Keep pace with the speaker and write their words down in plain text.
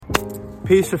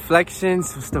Peace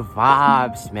Reflections. What's the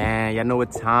vibes, man? Y'all know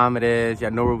what time it is.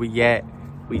 Y'all know where we at.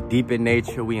 We deep in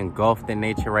nature. We engulfed in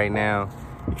nature right now.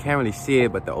 You can't really see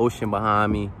it, but the ocean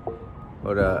behind me.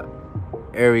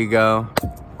 There we go.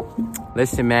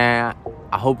 Listen, man,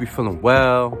 I hope you're feeling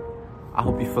well. I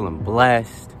hope you're feeling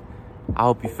blessed. I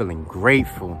hope you're feeling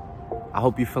grateful. I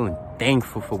hope you're feeling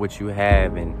thankful for what you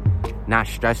have and not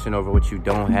stressing over what you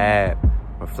don't have.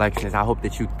 Reflections, I hope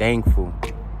that you're thankful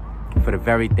for the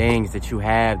very things that you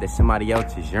have that somebody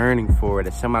else is yearning for,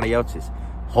 that somebody else is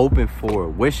hoping for,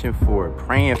 wishing for,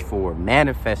 praying for,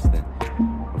 manifesting.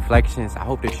 Reflections, I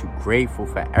hope that you're grateful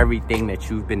for everything that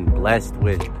you've been blessed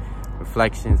with.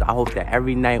 Reflections, I hope that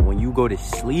every night when you go to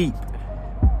sleep,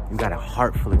 you got a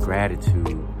heart full of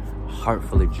gratitude, a heart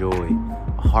full of joy,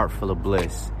 a heart full of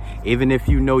bliss. Even if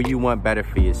you know you want better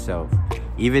for yourself,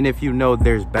 even if you know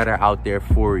there's better out there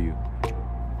for you,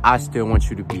 I still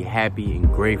want you to be happy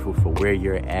and grateful for where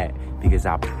you're at, because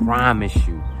I promise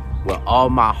you, with all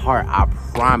my heart, I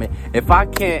promise, if I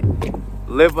can't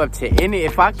live up to any,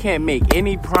 if I can't make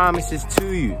any promises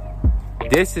to you,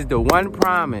 this is the one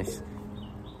promise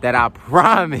that I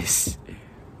promise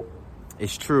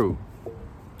is true.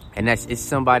 And it's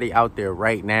somebody out there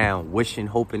right now wishing,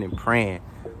 hoping, and praying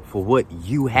for what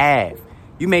you have.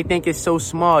 You may think it's so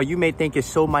small. You may think it's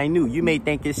so minute. You may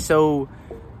think it's so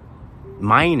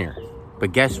minor.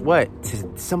 But guess what?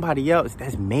 To somebody else,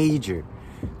 that's major.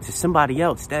 To somebody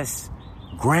else, that's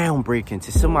groundbreaking.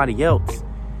 To somebody else,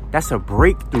 that's a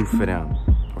breakthrough for them.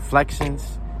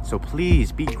 Reflections. So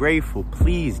please be grateful.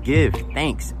 Please give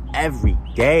thanks every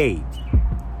day.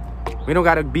 We don't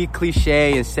got to be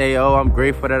cliche and say, oh, I'm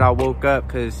grateful that I woke up,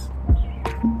 because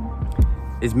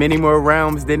there's many more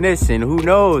realms than this. And who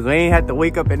knows? We ain't had to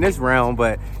wake up in this realm.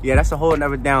 But yeah, that's a whole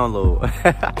nother download.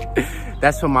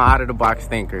 That's for my out-of-the-box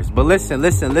thinkers. But listen.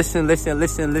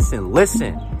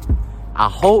 I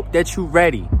hope that you're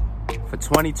ready for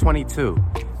 2022.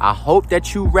 I hope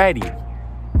that you're ready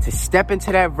to step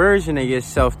into that version of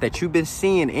yourself that you've been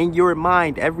seeing in your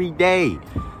mind every day.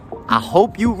 I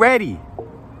hope you're ready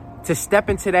to step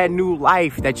into that new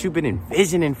life that you've been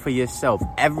envisioning for yourself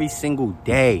every single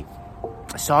day.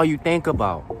 That's all you think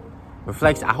about.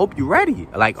 Reflects. I hope you're ready.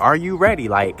 Like, are you ready?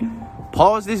 Like,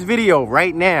 pause this video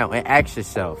right now and ask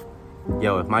yourself,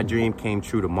 yo, if my dream came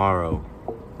true tomorrow,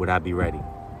 would I be ready?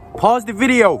 Pause the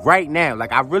video right now.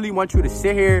 Like, I really want you to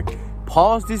sit here,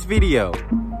 pause this video,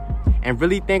 and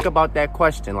really think about that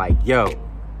question. Like, yo,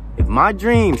 if my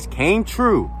dreams came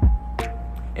true,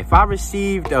 if I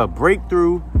received a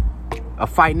breakthrough, a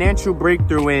financial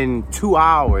breakthrough in 2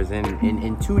 hours and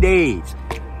in 2 days,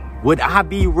 would I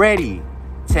be ready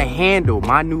to handle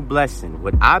my new blessing?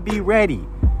 Would I be ready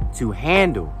to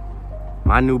handle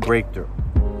my new breakthrough?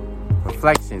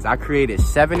 Reflections. I created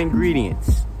 7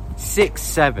 ingredients.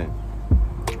 7.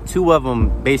 2 of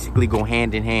them basically go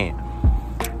hand in hand.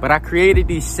 But I created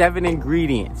these 7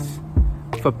 ingredients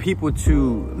for people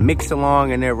to mix along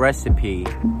in their recipe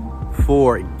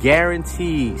for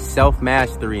guaranteed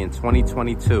self-mastery in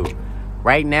 2022.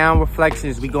 Right now,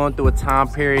 Reflections, we going through a time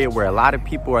period where a lot of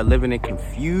people are living in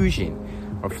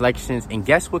confusion. Reflections, and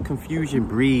guess what confusion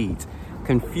breeds?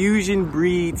 Confusion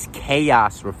breeds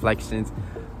chaos. Reflections.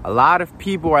 A lot of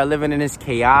people are living in this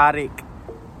chaotic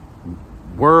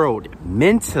world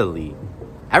mentally.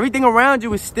 Everything around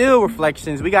you is still.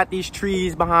 Reflections. We got these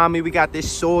trees behind me. We got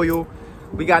this soil.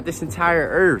 We got this entire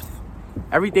earth.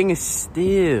 Everything is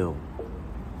still.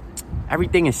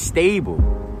 Everything is stable.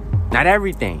 Not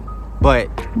everything, but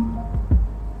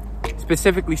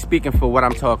specifically speaking for what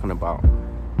I'm talking about,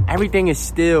 everything is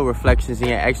still. Reflections in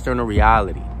your external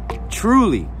reality.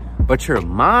 Truly. But your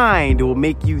mind will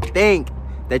make you think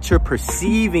that you're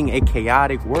perceiving a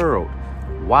chaotic world.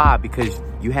 Why? Because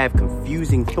you have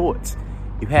confusing thoughts.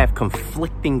 You have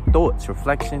conflicting thoughts.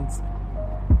 Reflections.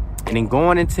 And then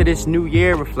going into this new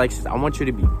year, Reflections, I want you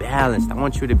to be balanced. I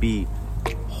want you to be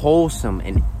wholesome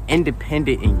and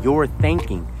independent in your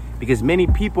thinking, because many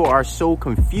people are so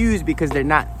confused because they're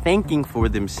not thinking for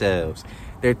themselves.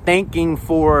 They're thinking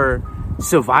for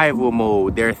survival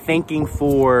mode. They're thinking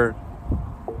for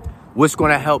what's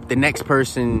going to help the next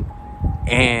person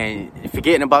and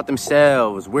forgetting about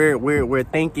themselves. We're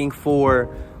thinking for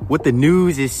what the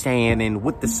news is saying and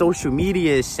what the social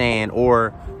media is saying, or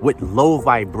what low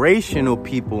vibrational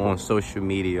people on social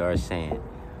media are saying.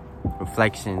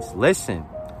 Reflections. Listen,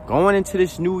 going into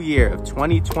this new year of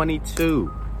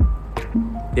 2022,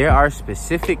 there are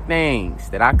specific things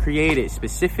that I created,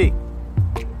 specific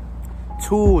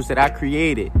tools that I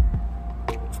created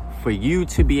for you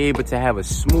to be able to have a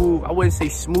smooth, I wouldn't say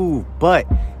smooth, but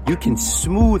you can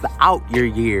smooth out your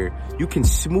year. You can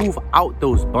smooth out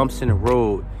those bumps in the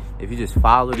road if you just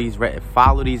follow these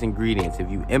ingredients, if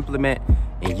you implement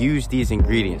and use these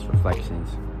ingredients, Reflections.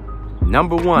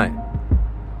 Number 1,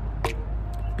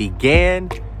 begin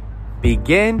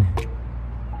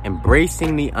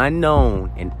embracing the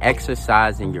unknown and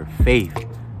exercising your faith.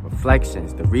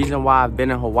 Reflections. The reason why I've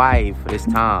been in Hawaii for this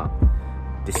time,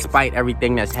 despite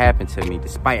everything that's happened to me,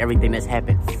 despite everything that's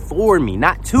happened for me,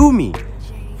 not to me,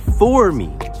 for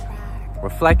me.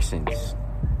 Reflections.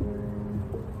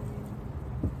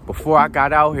 Before I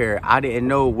got out here, I didn't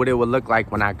know what it would look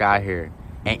like when I got here.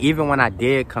 And even when I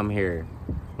did come here,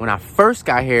 when I first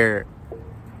got here,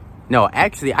 no,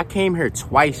 actually, I came here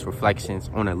twice, Reflections,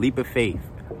 on a leap of faith.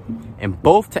 And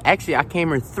I came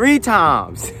here 3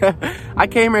 times. I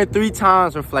came here 3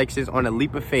 times, Reflections, on a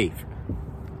leap of faith.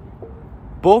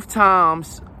 Both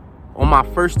times, on my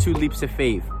first 2 leaps of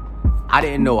faith, I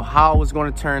didn't know how it was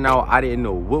going to turn out. I didn't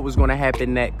know what was going to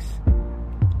happen next.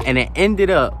 And it ended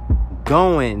up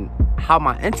going how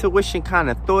my intuition kind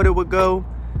of thought it would go.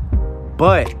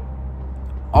 But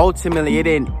ultimately, it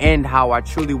didn't end how I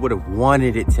truly would have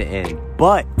wanted it to end.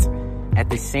 But at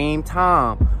the same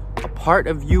time, a part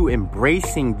of you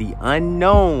embracing the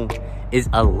unknown is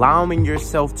allowing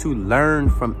yourself to learn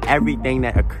from everything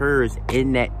that occurs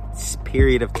in that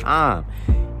period of time,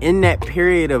 in that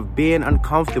period of being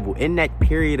uncomfortable, in that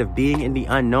period of being in the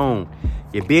unknown.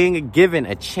 You're being given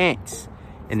a chance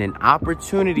and an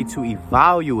opportunity to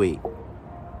evaluate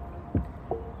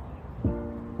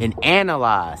and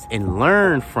analyze and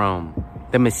learn from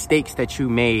the mistakes that you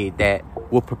made that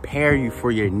will prepare you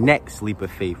for your next leap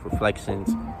of faith.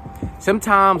 Reflections.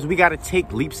 Sometimes we got to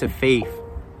take leaps of faith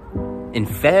and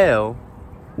fail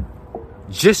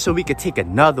just so we could take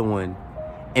another one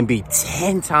and be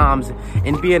 10 times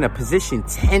and be in a position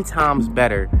 10 times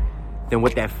better than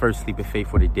what that first leap of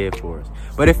faith would have did for us.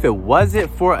 But if it wasn't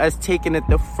for us taking it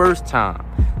the first time,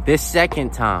 this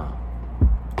second time,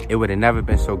 it would have never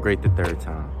been so great the third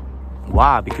time.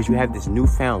 Why? Because you have this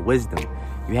newfound wisdom.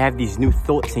 You have these new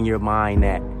thoughts in your mind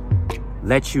that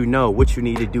let you know what you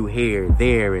need to do here,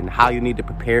 there, and how you need to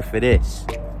prepare for this.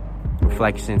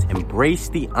 Reflections. Embrace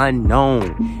the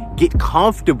unknown. Get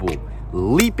comfortable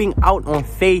leaping out on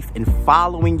faith and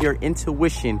following your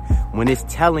intuition when it's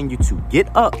telling you to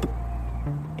get up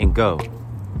and go.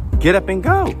 Get up and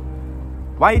go.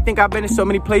 Why do you think I've been in so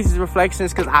many places,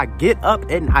 Reflections? Because I get up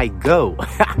and I go.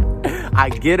 I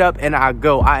get up and I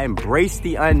go. I embrace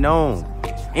the unknown.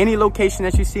 Any location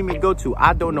that you see me go to,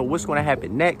 I don't know what's going to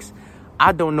happen next.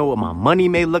 I don't know what my money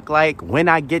may look like when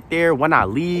I get there, when I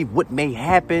leave, what may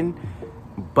happen.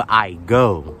 But I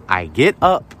go. I get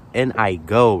up and I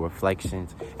go,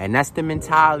 Reflections. And that's the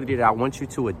mentality that I want you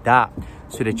to adopt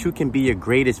so that you can be your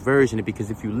greatest version. Because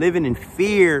if you're living in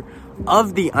fear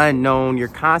of the unknown, you're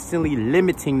constantly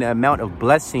limiting the amount of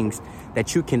blessings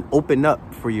that you can open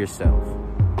up for yourself.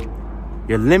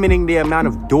 You're limiting the amount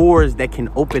of doors that can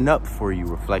open up for you,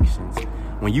 Reflections,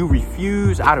 when you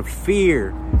refuse out of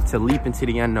fear to leap into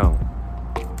the unknown.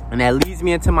 And that leads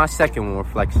me into my second one,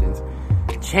 Reflections.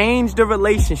 Change the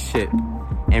relationship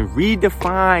and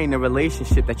redefine the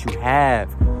relationship that you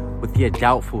have with your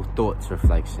doubtful thoughts,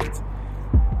 Reflections.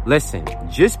 Listen,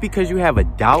 just because you have a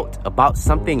doubt about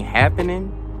something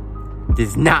happening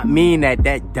does not mean that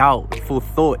that doubtful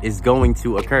thought is going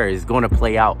to occur, is going to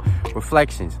play out.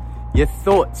 Reflections. Your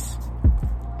thoughts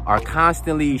are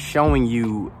constantly showing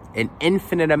you an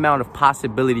infinite amount of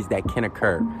possibilities that can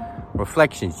occur.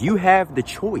 Reflections. You have the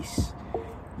choice.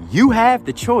 You have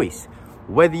the choice,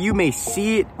 whether you may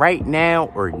see it right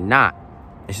now or not.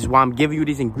 This is why I'm giving you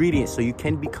these ingredients so you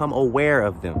can become aware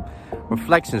of them.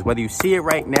 Reflections. Whether you see it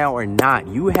right now or not,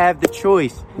 you have the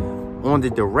choice on the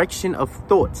direction of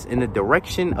thoughts, in the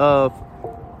direction of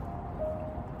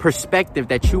perspective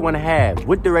that you want to have.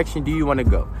 What direction do you want to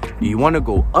go? Do you want to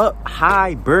go up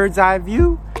high, bird's eye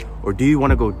view? Or do you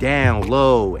want to go down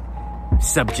low,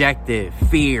 subjective,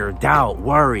 fear, doubt,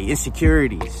 worry,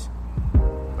 insecurities?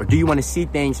 Or do you want to see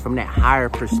things from that higher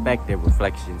perspective?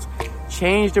 Reflections.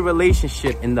 Change the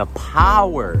relationship and the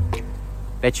power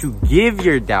that you give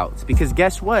your doubts. Because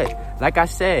guess what? Like I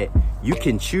said, you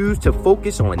can choose to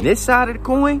focus on this side of the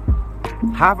coin,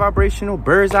 high vibrational,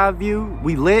 bird's eye view,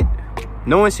 we lit,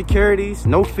 no insecurities,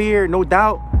 no fear, no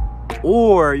doubt.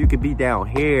 Or you could be down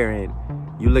here and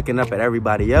you looking up at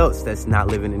everybody else that's not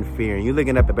living in fear. And you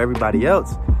looking up at everybody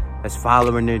else that's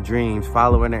following their dreams,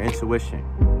 following their intuition.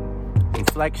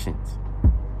 Reflections.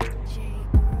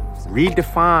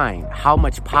 Redefine how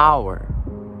much power,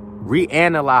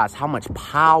 reanalyze how much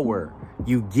power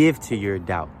you give to your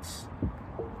doubts.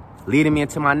 Leading me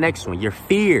into my next one, your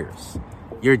fears,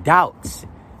 your doubts,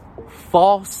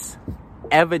 false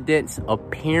evidence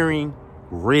appearing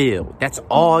real. That's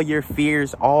all your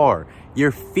fears are.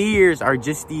 Your fears are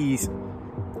just these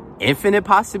infinite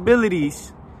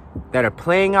possibilities that are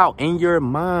playing out in your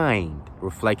mind.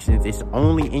 Reflections, it's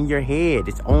only in your head.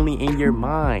 It's only in your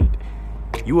mind.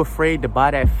 You afraid to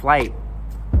buy that flight.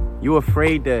 You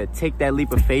afraid to take that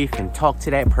leap of faith and talk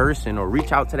to that person or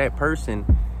reach out to that person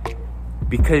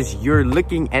because you're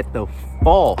looking at the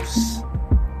false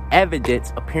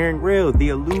evidence appearing real. The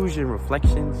illusion.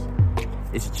 Reflections,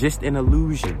 it's just an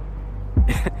illusion.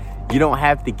 You don't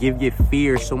have to give your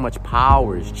fears so much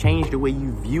powers. Change the way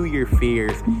you view your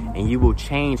fears, and you will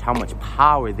change how much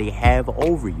power they have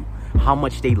over you, how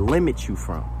much they limit you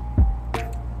from.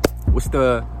 What's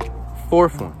the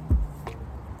fourth one?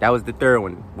 That was the third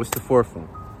one. What's the fourth one?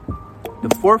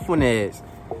 The fourth one is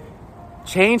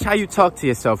change how you talk to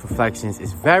yourself. Reflections.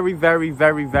 It's very, very,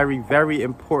 very, very, very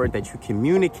important that you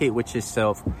communicate with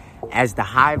yourself as the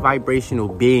high vibrational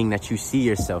being that you see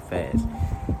yourself as.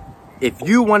 If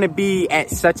you want to be at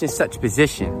such and such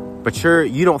position, but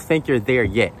you don't think you're there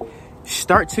yet,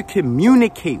 start to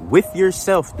communicate with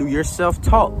yourself through your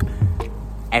self-talk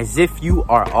as if you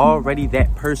are already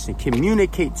that person.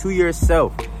 Communicate to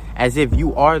yourself as if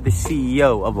you are the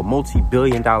CEO of a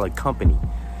multi-billion-dollar company.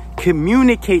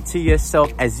 Communicate to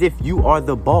yourself as if you are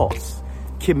the boss.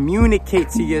 Communicate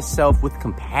to yourself with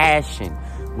compassion,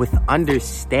 with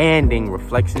understanding.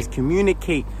 Reflections.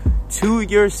 Communicate to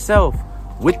yourself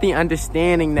with the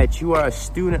understanding that you are a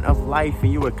student of life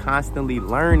and you are constantly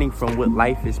learning from what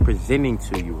life is presenting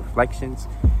to you. Reflections.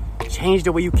 Change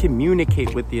the way you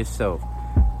communicate with yourself,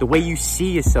 the way you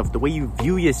see yourself, the way you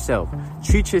view yourself.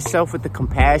 Treat yourself with the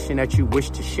compassion that you wish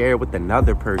to share with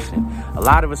another person. A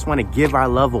lot of us want to give our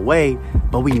love away,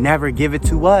 but we never give it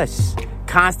to us.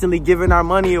 Constantly giving our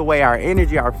money away, our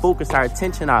energy, our focus, our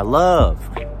attention, our love.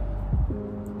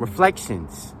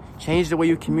 Reflections. Change the way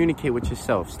you communicate with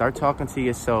yourself. Start talking to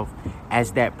yourself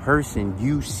as that person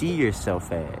you see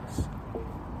yourself as.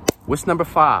 What's number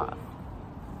 5?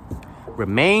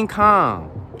 Remain calm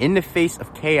in the face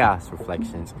of chaos.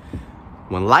 Reflections.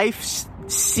 When life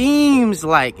seems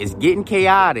like it's getting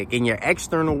chaotic and your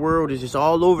external world is just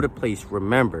all over the place,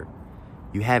 remember,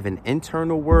 you have an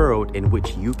internal world in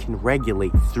which you can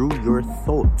regulate through your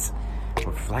thoughts.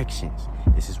 Reflections.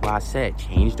 This is why I said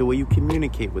change the way you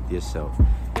communicate with yourself.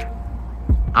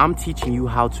 I'm teaching you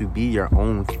how to be your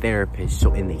own therapist.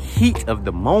 So in the heat of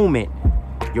the moment,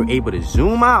 you're able to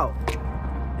zoom out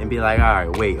and be like, all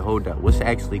right, wait, hold up. What's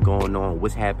actually going on?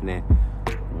 What's happening?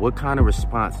 What kind of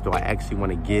response do I actually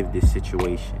want to give this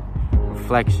situation?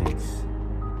 Reflections.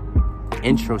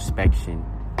 Introspection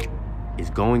is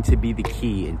going to be the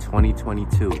key in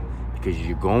 2022 because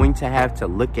you're going to have to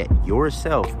look at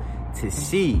yourself to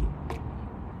see,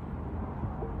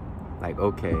 like,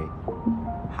 okay,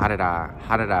 how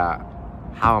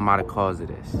am I the cause of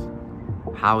this?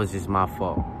 How is this my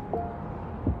fault?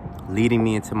 Leading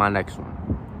me into my next one.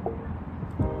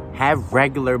 Have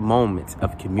regular moments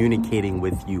of communicating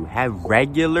with you. Have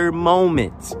regular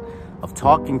moments of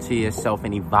talking to yourself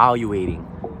and evaluating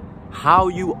how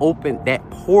you open that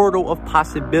portal of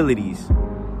possibilities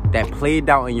that played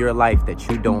out in your life that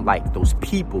you don't like. Those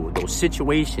people, those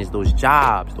situations, those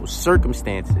jobs, those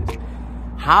circumstances.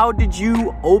 How did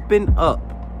you open up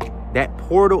that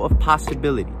portal of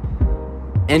possibility?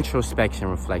 Introspection.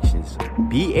 Reflections.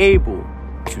 Be able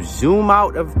to zoom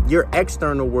out of your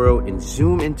external world and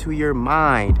zoom into your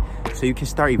mind so you can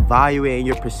start evaluating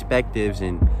your perspectives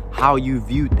and how you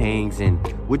view things and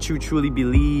what you truly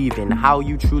believe and how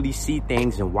you truly see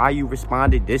things and why you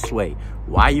responded this way,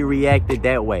 why you reacted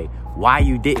that way, why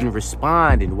you didn't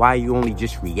respond and why you only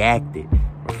just reacted.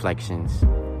 Reflections.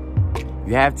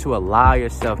 You have to allow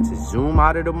yourself to zoom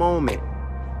out of the moment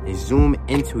and zoom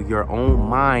into your own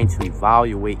mind to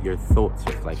evaluate your thoughts.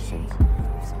 Reflections.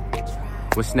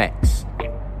 What's next?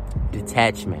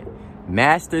 Detachment.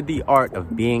 Master the art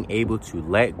of being able to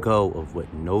let go of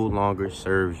what no longer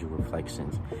serves you.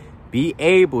 Reflections. Be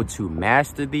able to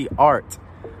master the art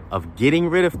of getting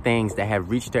rid of things that have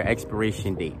reached their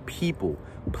expiration date. People,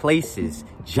 places,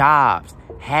 jobs,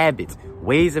 habits,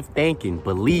 ways of thinking,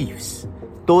 beliefs,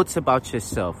 thoughts about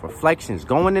yourself. Reflections.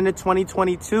 Going into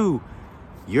 2022,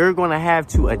 you're going to have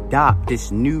to adopt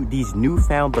these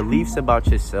newfound beliefs about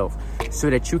yourself so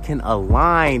that you can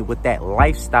align with that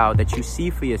lifestyle that you see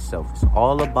for yourself. It's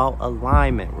all about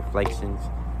alignment. Reflections.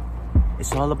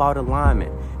 It's all about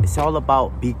alignment. It's all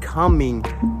about becoming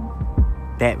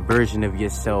that version of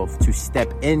yourself to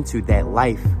step into that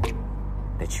life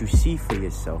that you see for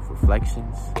yourself.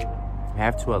 Reflections. You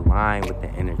have to align with the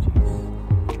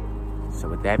energies. So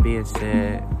with that being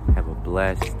said, have a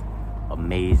blessed,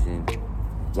 amazing,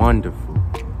 wonderful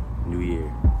New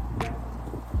Year.